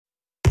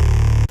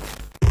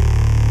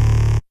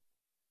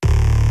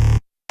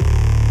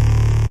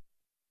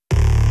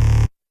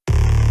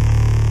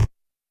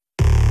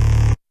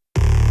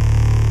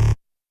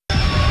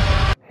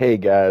Hey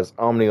guys,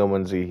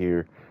 OmniOMNZ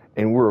here,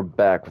 and we're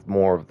back with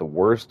more of the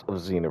worst of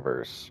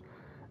Xenoverse.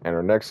 And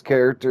our next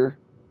character,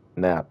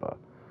 Nappa.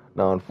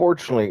 Now,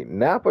 unfortunately,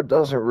 Nappa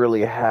doesn't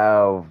really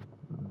have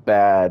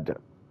bad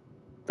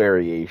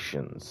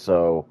variations,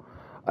 so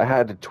I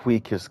had to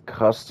tweak his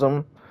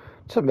custom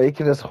to make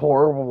it as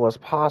horrible as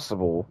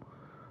possible,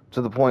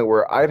 to the point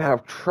where I'd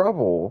have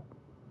trouble,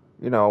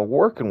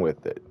 working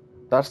with it.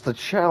 That's the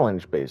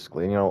challenge,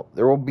 basically.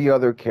 There will be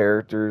other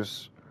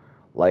characters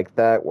like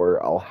that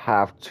where I'll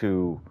have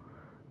to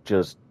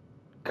just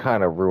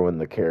kind of ruin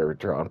the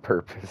character on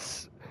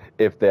purpose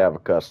if they have a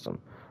custom.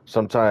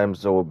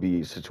 Sometimes there will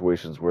be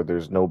situations where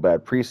there's no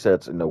bad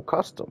presets and no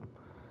custom.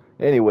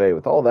 Anyway,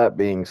 with all that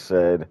being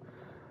said,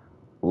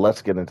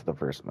 let's get into the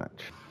first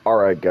match.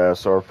 Alright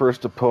guys, so our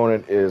first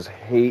opponent is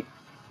Hate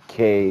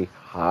K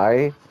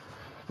High.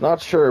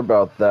 Not sure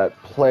about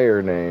that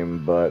player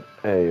name, but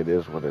hey, it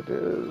is what it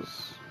is.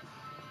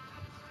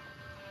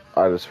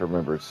 I just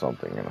remembered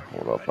something, and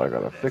hold up, I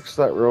gotta fix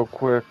that real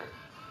quick.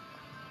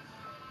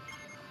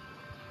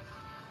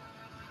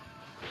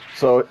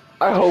 So,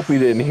 I hope he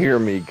didn't hear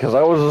me, because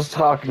I was just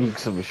talking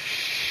some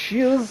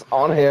shiz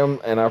on him,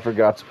 and I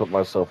forgot to put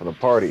myself in a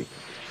party.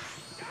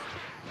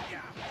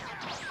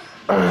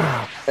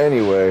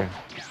 Anyway,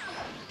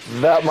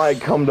 that might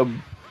come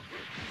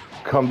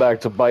back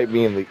to bite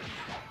me in the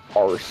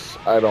arse.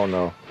 I don't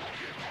know.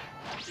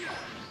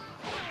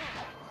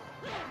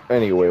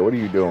 Anyway, what are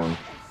you doing?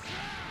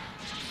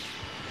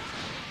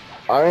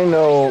 I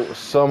know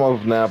some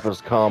of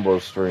Nappa's combo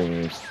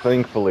strings,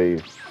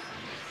 thankfully.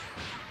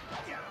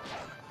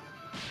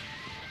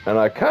 And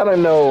I kind of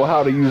know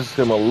how to use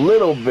him a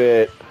little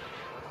bit,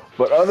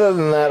 but other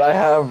than that, I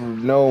have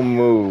no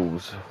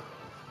moves.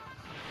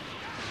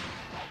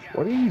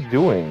 What are you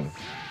doing?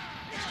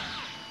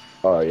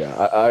 Oh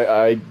yeah,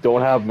 I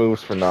don't have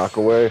moves for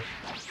knockaway.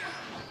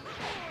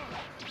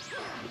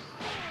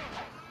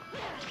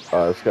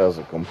 This guy's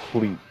a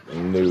complete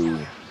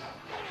noob.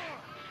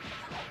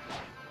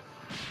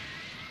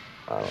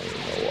 I don't even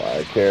know why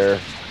I care.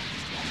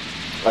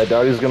 I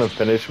doubt he's gonna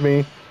finish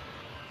me.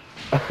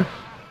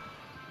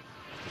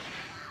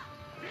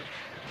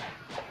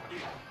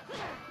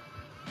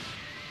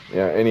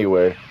 Yeah,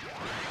 anyway.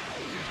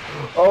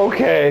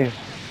 Okay.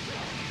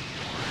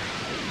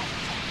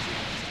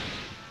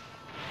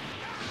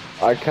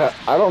 I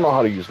don't know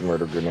how to use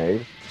murder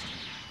grenade.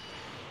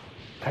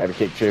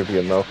 Pancake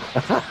champion though.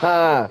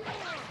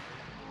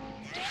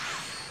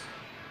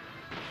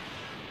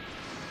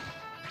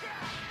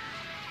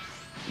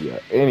 Yeah,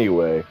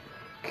 anyway.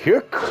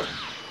 Kick! That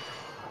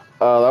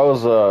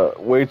was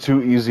way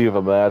too easy of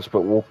a match,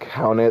 but we'll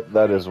count it.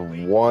 That is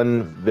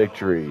one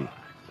victory.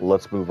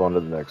 Let's move on to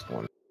the next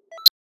one.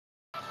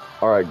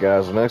 Alright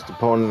guys, the next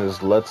opponent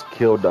is Let's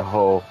Kill the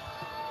Ho.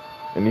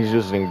 And he's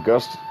using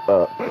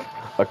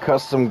a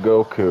custom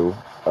Goku.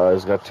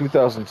 He's got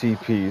 2000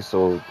 TP,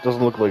 so it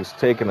doesn't look like he's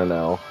taking an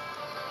L.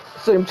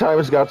 Same time,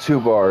 he's got 2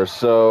 bars,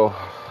 so...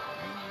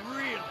 You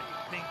really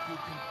think you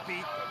can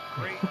beat the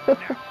great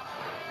Nappa?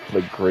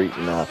 The great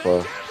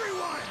Nappa.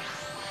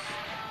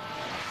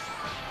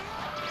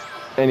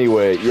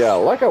 Anyway, yeah,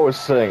 like I was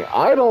saying,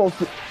 I don't...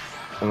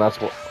 And that's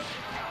what...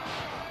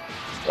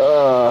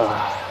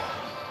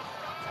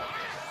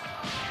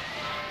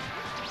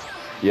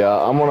 Yeah,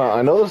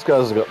 I know this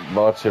guy's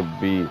about to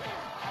be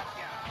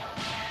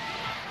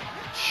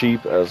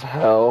cheap as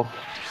hell.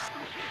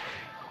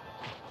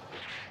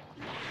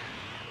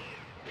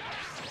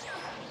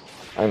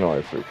 I know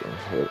I freaking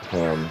hit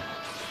him.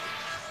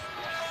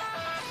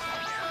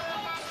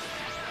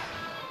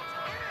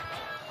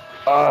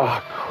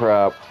 Ah,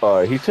 crap.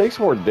 He takes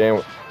more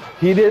damage.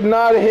 He did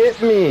not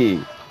hit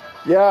me!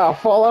 Yeah,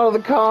 fall out of the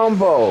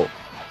combo!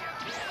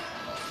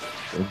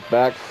 And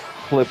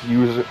backflip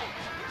user.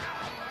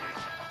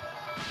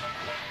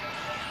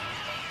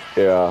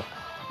 Yeah.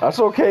 That's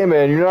okay,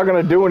 man. You're not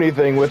gonna do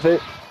anything with it.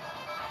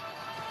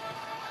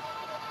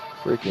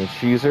 Freaking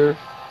cheeser.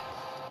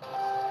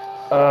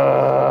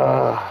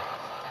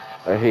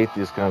 I hate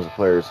these kinds of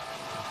players.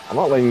 I'm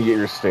not letting you get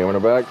your stamina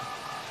back.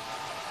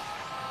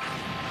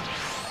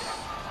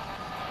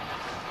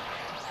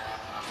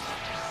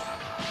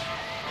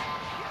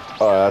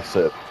 Oh, that's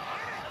it.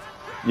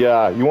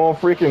 Yeah, you won't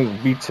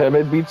freaking be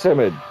timid? Be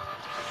timid.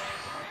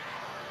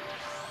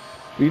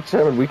 Be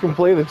timid. We can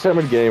play the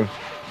timid game.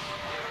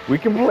 We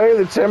can play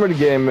the timid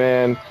game,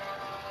 man.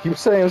 Keep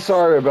saying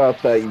sorry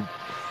about that.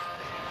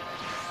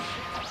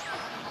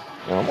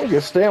 Now, I'm gonna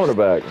get stamina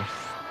back.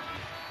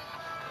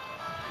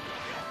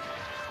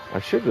 I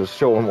should just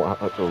show him a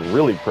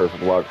really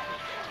perfect block.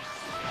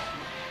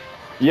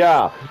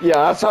 Yeah,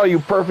 that's how you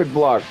perfect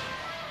block.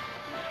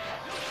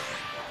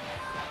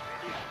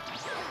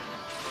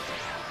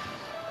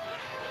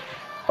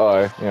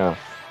 Yeah.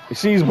 You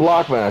see, he's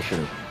block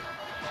mashing.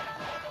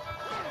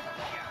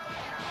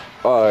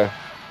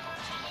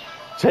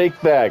 Take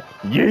that.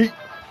 Yeet.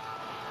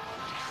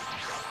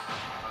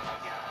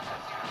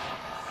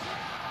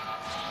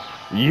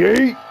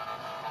 Yeet.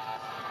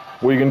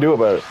 What you can do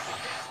about it?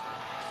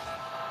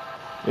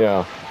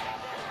 Yeah.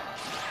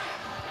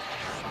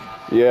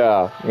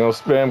 Yeah, you know,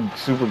 spam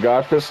Super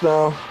Godfist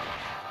now.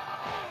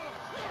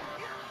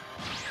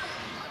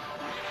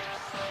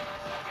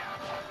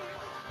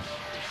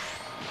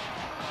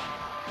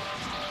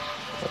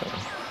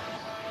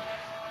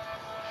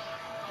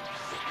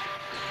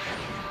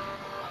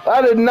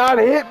 That did not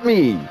hit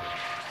me.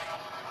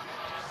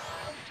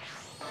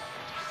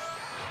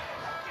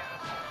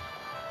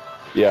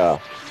 Yeah.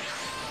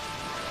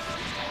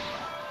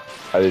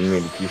 I didn't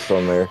mean to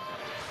keystone there.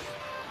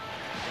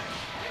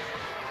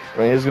 I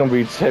mean, he's gonna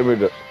be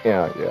timid.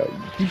 Yeah.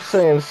 You keep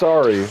saying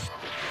sorry.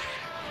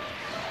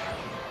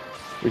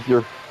 With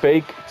your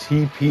fake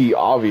TP,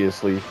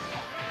 obviously.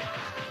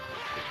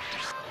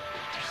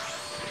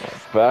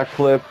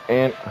 Backflip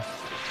and...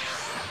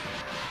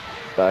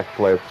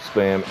 Backflip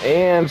spam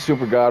and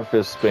Super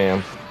Godfist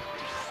spam.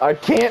 I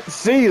can't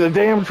see the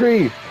damn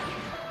tree.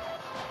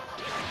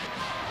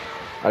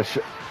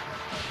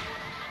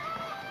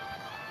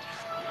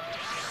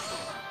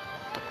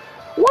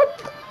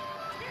 What?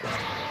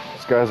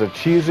 This guy's a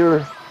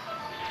cheeser.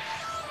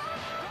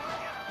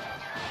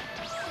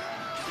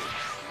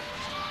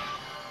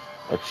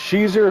 A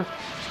cheeser.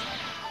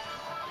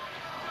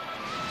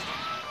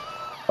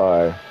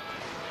 Alright.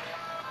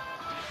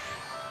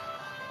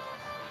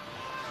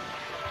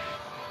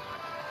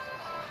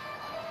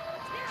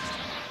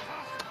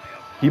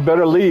 He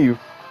better leave.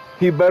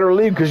 He better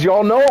leave, because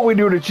y'all know what we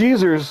do to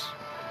cheesers.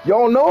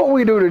 Y'all know what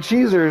we do to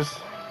cheesers.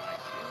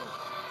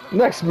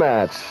 Next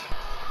match.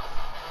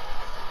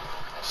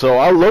 So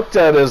I looked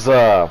at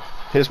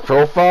his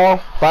profile,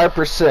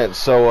 5%.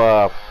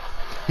 So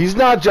he's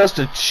not just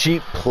a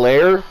cheap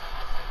player.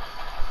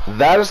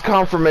 That is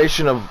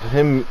confirmation of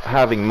him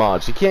having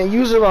mods. You can't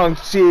use it on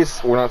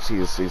CS, or not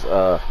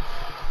CSCs,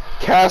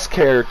 cast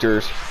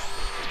characters.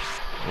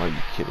 Are you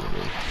kidding me?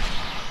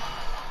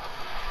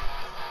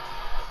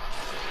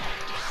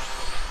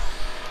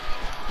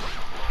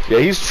 Yeah,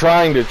 he's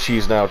trying to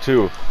cheese now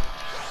too.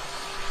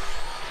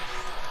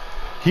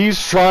 He's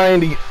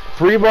trying to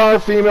 3-bar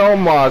female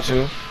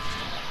Majin.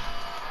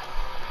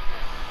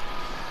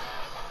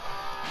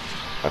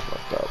 I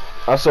fucked up.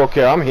 That's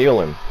okay, I'm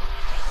healing.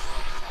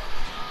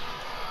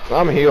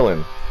 I'm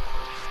healing.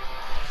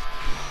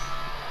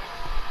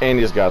 And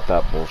he's got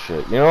that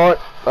bullshit. You know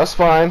what? That's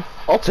fine.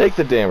 I'll take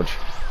the damage.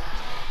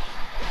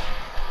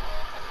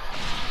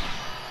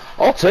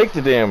 I'll take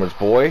the damage,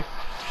 boy.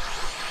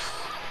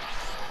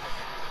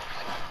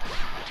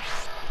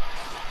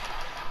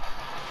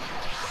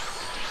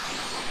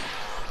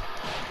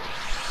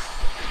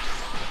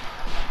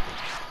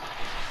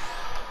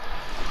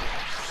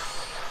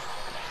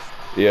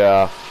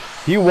 Yeah,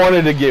 he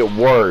wanted to get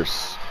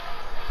worse.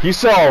 He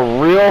saw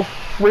a real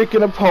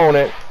freaking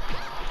opponent.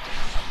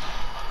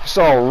 He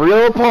saw a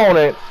real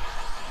opponent.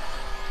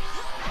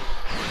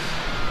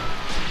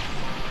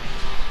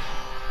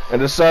 And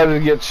decided to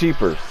get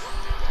cheaper.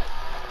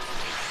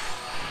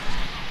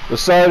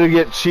 Decided to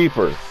get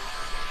cheaper.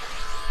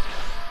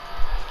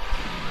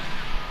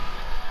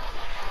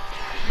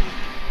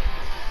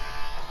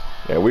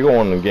 Yeah, we go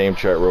on the game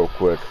chat real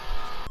quick.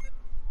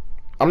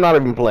 I'm not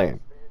even playing.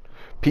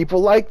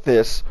 People like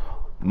this,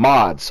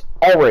 mods,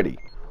 already.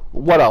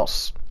 What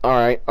else?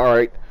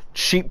 Alright.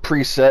 Cheap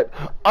preset,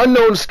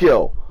 unknown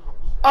skill.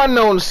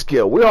 Unknown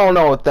skill. We all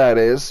know what that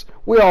is.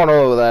 We all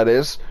know what that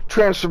is.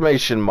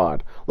 Transformation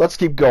mod. Let's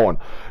keep going.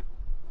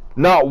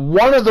 Not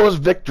one of those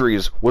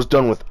victories was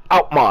done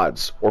without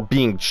mods or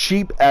being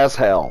cheap as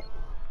hell.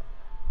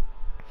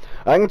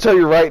 I can tell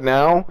you right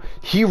now,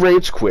 he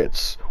rage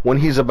quits when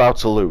he's about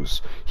to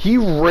lose. He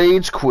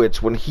rage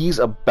quits when he's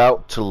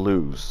about to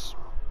lose.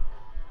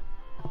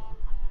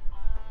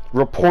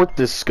 Report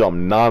this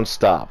scum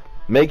non-stop.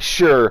 Make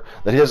sure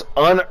that his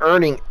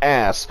unearning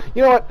ass...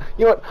 You know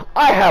what?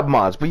 I have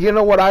mods, but you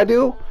know what I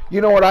do? You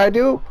know what I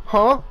do?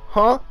 Huh?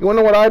 You wanna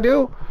know what I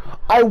do?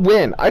 I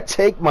win. I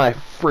take my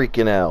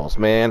freaking L's,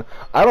 man.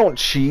 I don't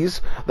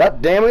cheese.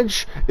 That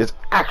damage is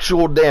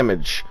actual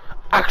damage.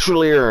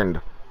 Actually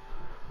earned.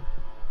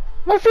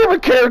 My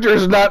favorite character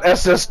is not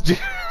SSG.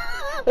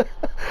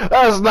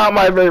 That is not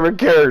my favorite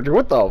character.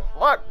 What the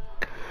fuck?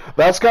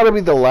 That's gotta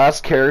be the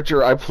last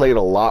character I played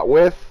a lot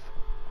with.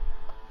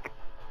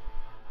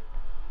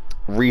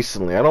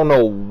 Recently. I don't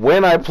know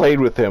when I played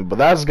with him, but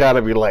that's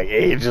gotta be like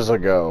ages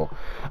ago.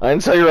 I can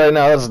tell you right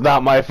now, that's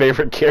not my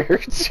favorite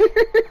character.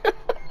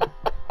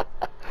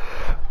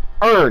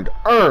 Earned.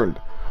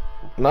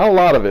 Not a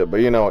lot of it, but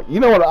you know what?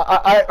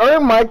 I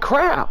earn my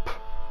crap.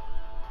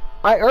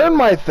 I earn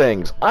my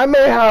things. I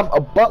may have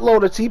a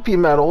buttload of TP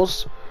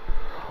medals,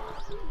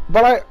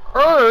 but I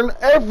earn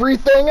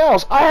everything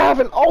else. I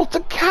have an alt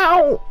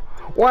account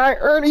where I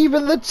earn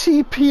even the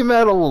TP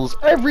medals.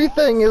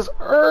 Everything is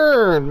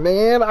earned,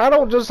 man. I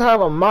don't just have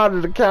a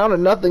modded account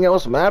and nothing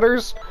else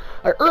matters.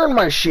 I earn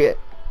my shit.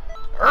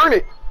 Earn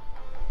it.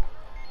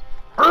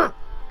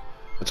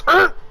 It's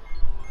earned.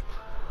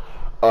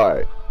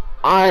 Alright.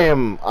 I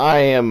am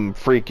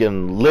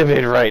freaking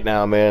livid right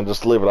now, man.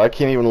 Just livid. I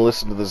can't even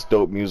listen to this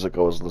dope music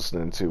I was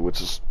listening to, which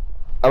is...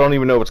 I don't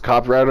even know if it's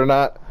copyright or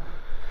not.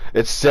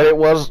 It said it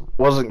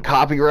wasn't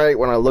copyright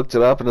when I looked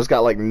it up, and it's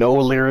got like no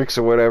lyrics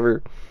or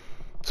whatever.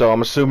 So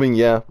I'm assuming,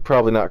 yeah,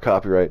 probably not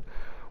copyright.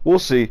 We'll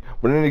see.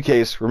 But in any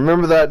case,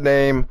 remember that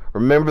name,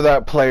 remember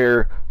that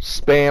player,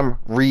 spam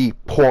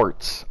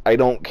reports. I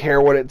don't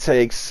care what it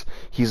takes.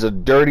 He's a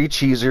dirty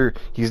cheeser.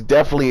 He's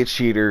definitely a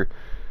cheater.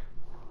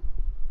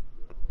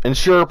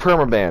 Ensure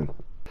permaban.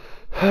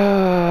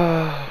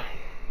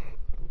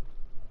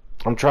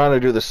 I'm trying to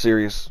do this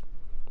serious.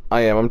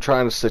 I am. I'm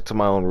trying to stick to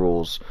my own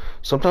rules.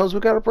 Sometimes we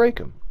gotta break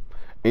them.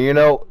 And you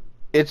know,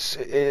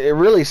 it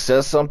really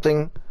says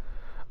something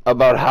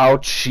about how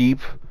cheap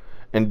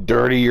and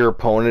dirty your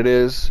opponent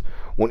is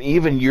when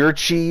even your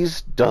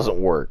cheese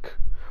doesn't work.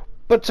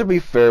 But to be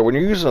fair, when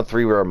you're using a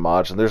 3-rare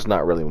mod, there's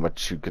not really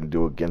much you can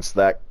do against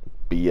that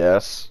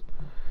BS.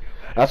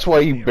 That's why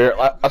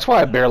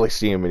I barely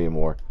see him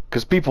anymore.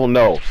 Because people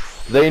know.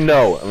 They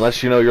know,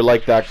 unless you know you're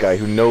like that guy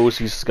who knows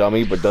he's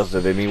scummy but does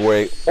it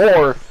anyway,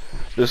 or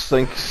just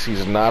thinks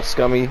he's not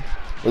scummy.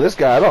 Well, this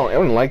guy, I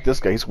don't like this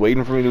guy. He's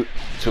waiting for me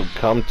to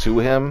come to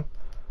him.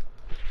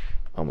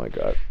 Oh my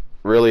god.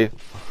 Really?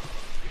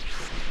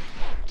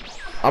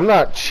 I'm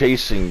not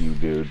chasing you,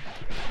 dude.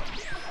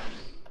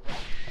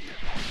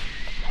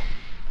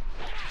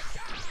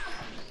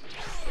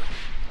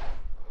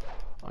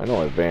 I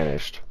know I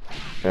vanished.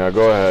 Yeah,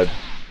 go ahead.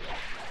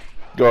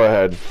 Go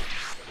ahead.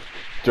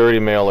 Dirty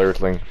male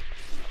earthling.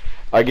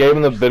 I gave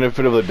him the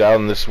benefit of the doubt,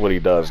 and this is what he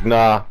does.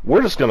 Nah,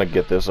 we're just gonna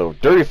get this over.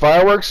 Dirty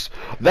fireworks?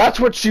 That's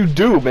what you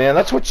do, man.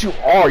 That's what you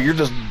are. You're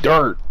just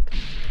dirt.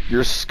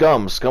 You're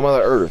scum. Scum of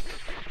the earth.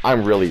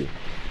 I'm really...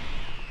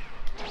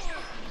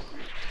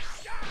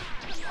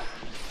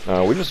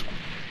 we're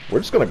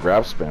just gonna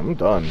grab spam. I'm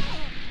done.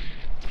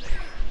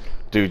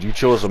 Dude, you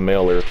chose a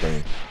male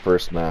earthling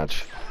first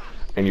match,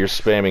 and you're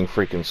spamming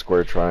freaking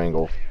square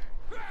triangle.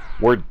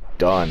 We're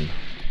done.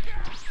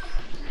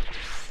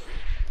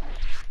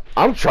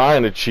 I'm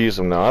trying to cheese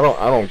him now.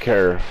 I don't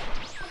care.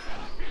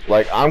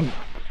 Like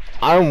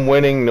I'm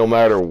winning no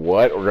matter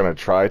what. We're gonna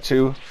try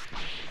to.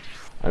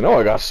 I know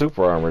I got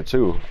super armor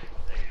too.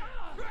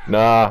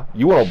 Nah,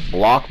 you want a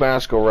block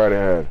mask? Go right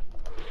ahead.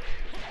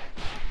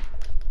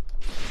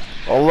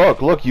 Oh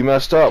look, you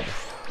messed up.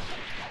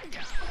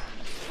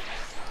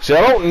 See,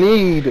 I don't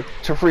need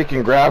to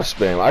freaking grab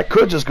spam. I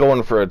could just go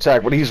in for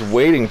attack, but he's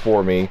waiting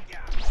for me.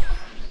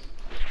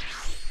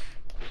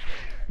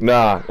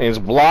 Nah, and he's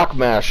block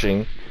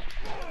mashing.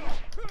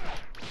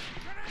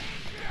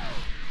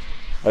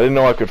 I didn't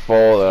know I could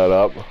follow that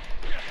up.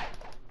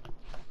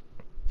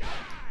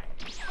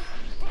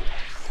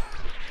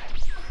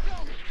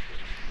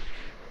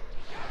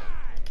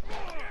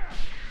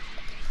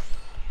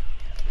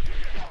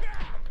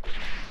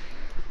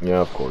 Yeah,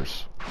 of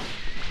course.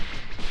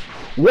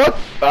 What?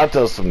 That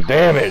does some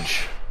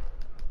damage.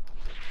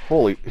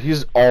 Holy,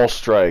 he's all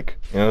strike.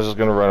 And he's just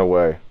gonna run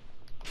away.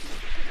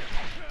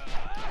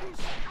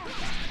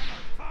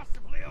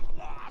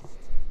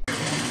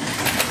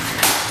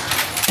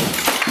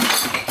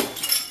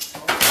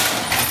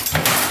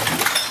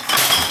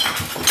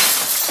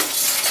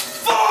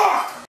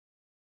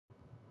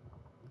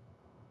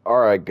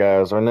 Alright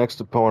guys, our next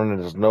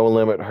opponent is No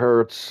Limit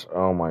Hurts.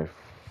 Oh my...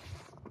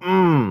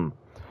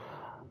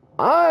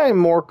 I'm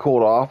more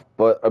cooled off,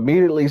 but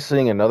immediately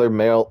seeing another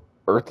male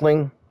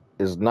earthling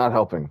is not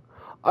helping.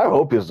 I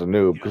hope he's a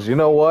noob, because you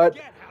know what?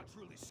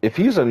 If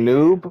he's a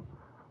noob,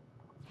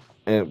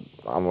 and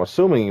I'm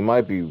assuming he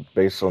might be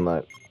based on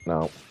that...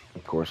 No,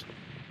 of course.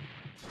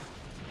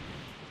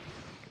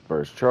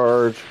 First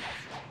charge.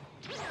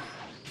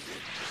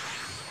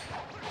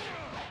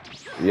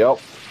 Yep.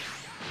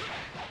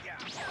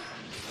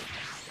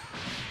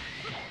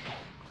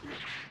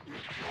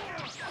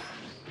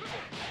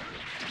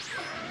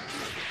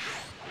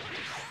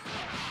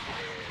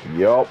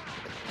 Yup.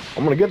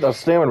 I'm gonna get that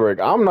stamina break.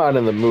 I'm not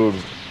in the mood.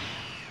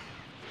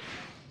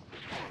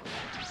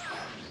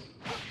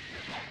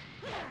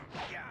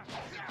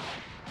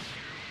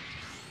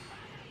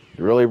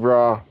 Really,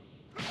 brah?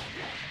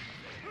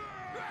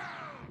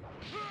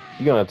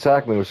 You gonna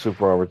attack me with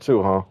super armor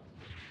too, huh?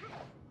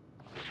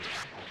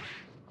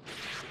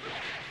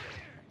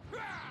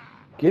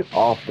 Get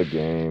off the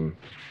game.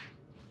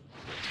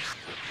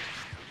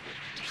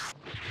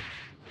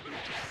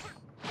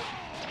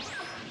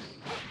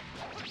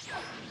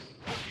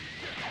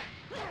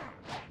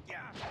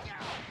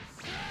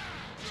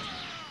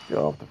 Get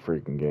off the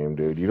freaking game,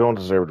 dude. You don't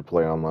deserve to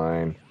play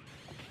online.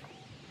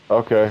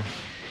 Okay.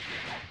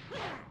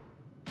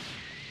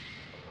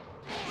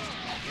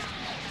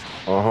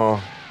 Uh-huh.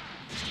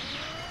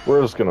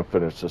 We're just gonna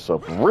finish this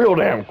up real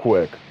damn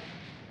quick.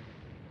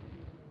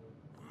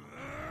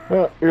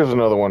 Here's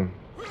another one.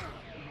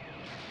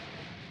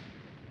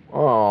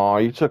 Aw,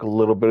 you took a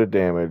little bit of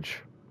damage.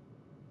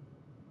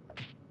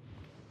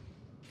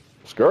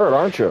 Scared,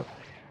 aren't you?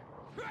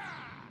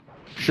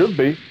 Should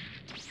be.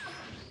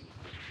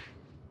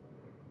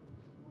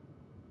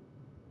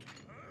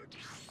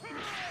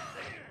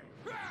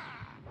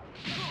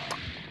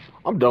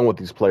 I'm done with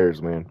these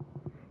players, man.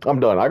 I'm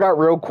done. I got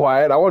real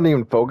quiet. I wasn't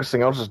even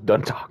focusing. I was just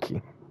done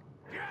talking.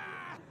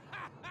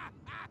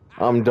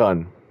 I'm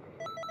done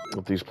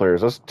with these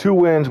players. That's 2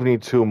 wins. We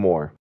need 2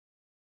 more.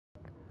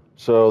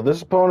 So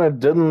this opponent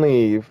didn't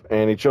leave,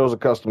 and he chose a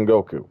custom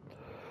Goku.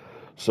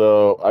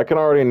 So I can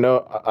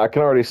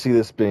already see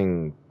this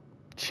being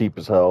cheap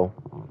as hell.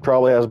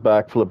 Probably has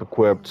backflip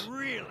equipped.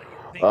 Really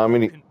think I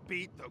mean, you can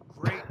beat the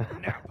great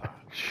Nappa?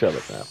 Shut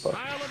up, Nappa.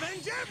 I'll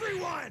avenge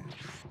everyone!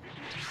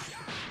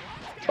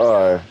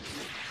 Alright.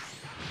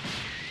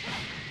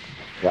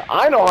 Yeah,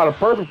 I know how to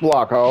perfect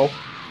block, ho.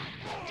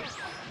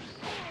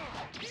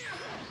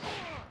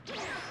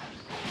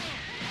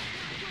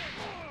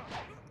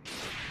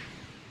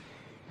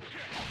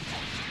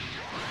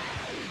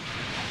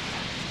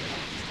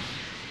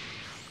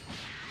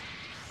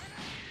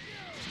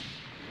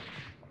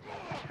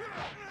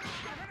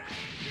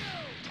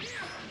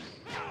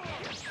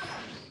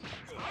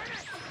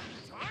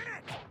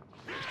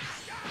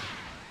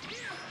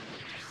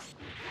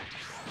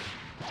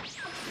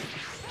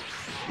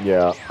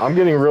 Yeah, I'm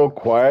getting real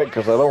quiet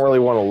because I don't really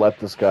want to let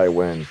this guy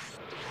win.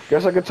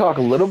 Guess I could talk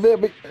a little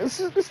bit, but it's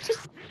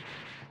just...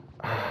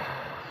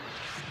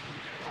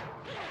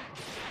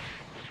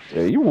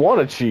 Yeah, you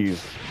want a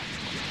cheese.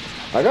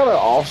 I gotta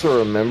also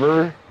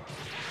remember...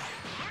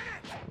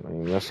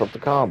 You messed up the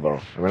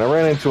combo. I mean, I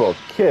ran into a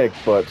kick,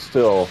 but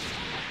still,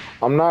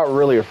 I'm not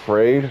really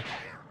afraid.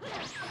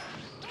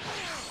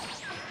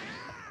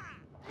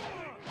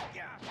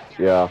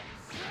 Yeah.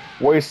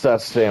 Waste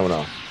that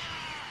stamina.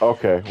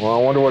 Okay, well,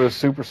 I wonder what his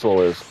Super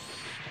Soul is.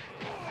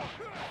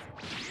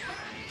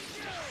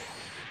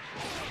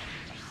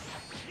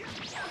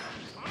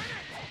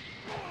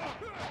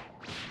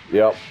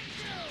 Yep.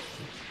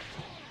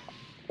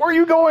 Where are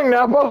you going,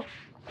 Nappa?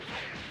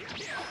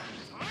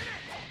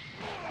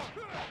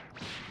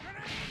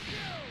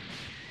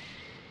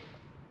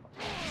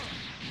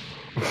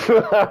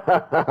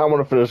 I'm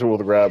gonna finish it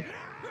with a grab.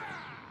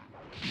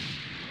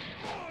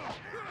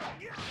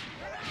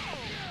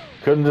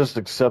 Couldn't just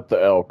accept the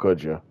L,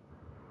 could you?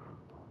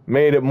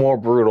 Made it more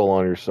brutal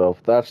on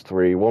yourself. That's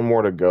 3. 1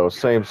 more to go.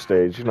 Same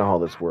stage. You know how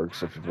this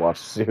works if you've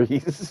watched the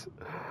series.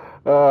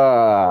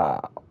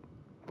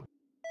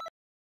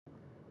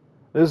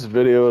 This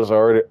video is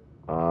already...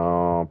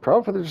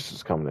 probably for the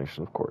justice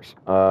combination, of course.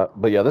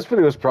 But yeah, this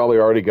video is probably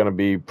already going to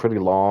be pretty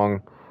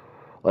long.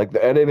 Like,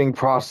 the editing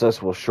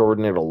process will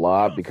shorten it a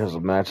lot because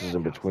of matches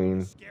in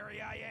between. Scary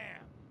I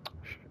am.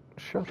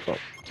 Shut up,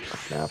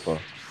 Nappa.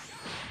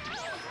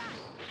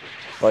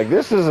 Like,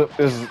 this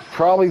is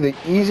probably the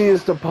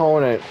easiest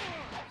opponent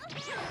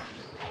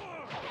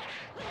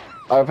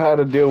I've had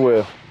to deal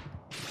with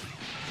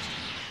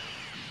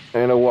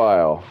in a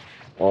while.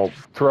 Well,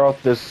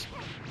 throughout this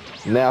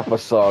Nappa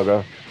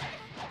saga.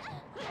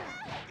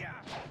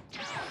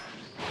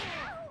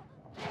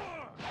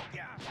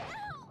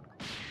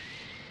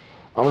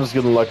 I'm just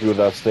getting lucky with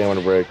that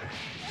stamina break.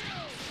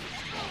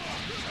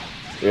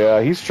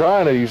 Yeah, he's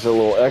trying to use a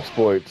little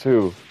exploit,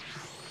 too.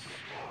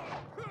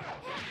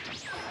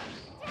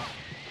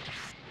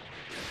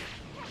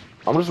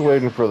 I'm just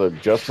waiting for the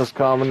justice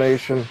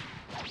combination.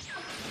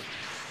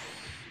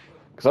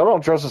 Because I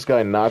don't trust this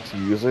guy not to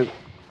use it.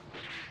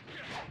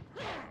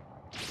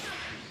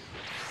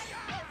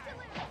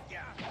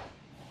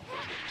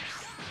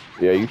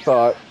 Yeah, you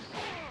thought.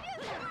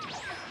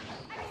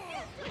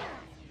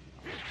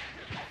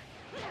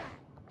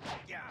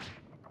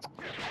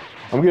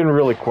 I'm getting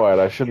really quiet.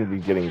 I shouldn't be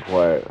getting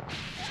quiet.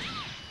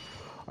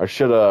 I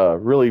should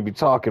really be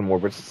talking more,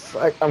 but it's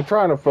like, I'm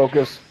trying to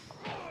focus.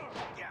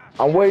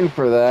 I'm waiting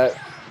for that.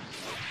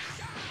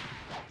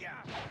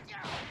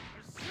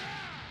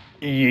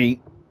 Yeet.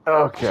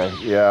 Okay,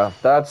 yeah,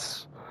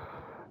 that's...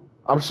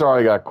 I'm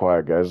sorry I got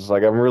quiet, guys. It's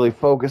like I'm really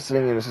focusing,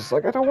 and it's just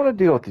like, I don't want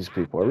to deal with these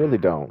people. I really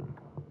don't.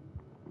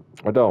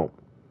 I don't.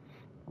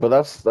 But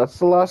that's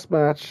the last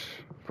match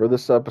for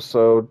this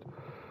episode.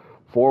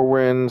 4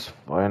 wins,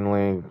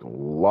 finally. A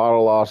lot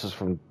of losses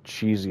from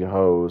cheesy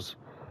hoes.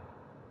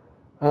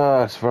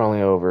 It's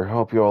finally over.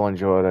 Hope you all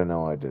enjoyed. I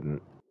know I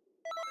didn't.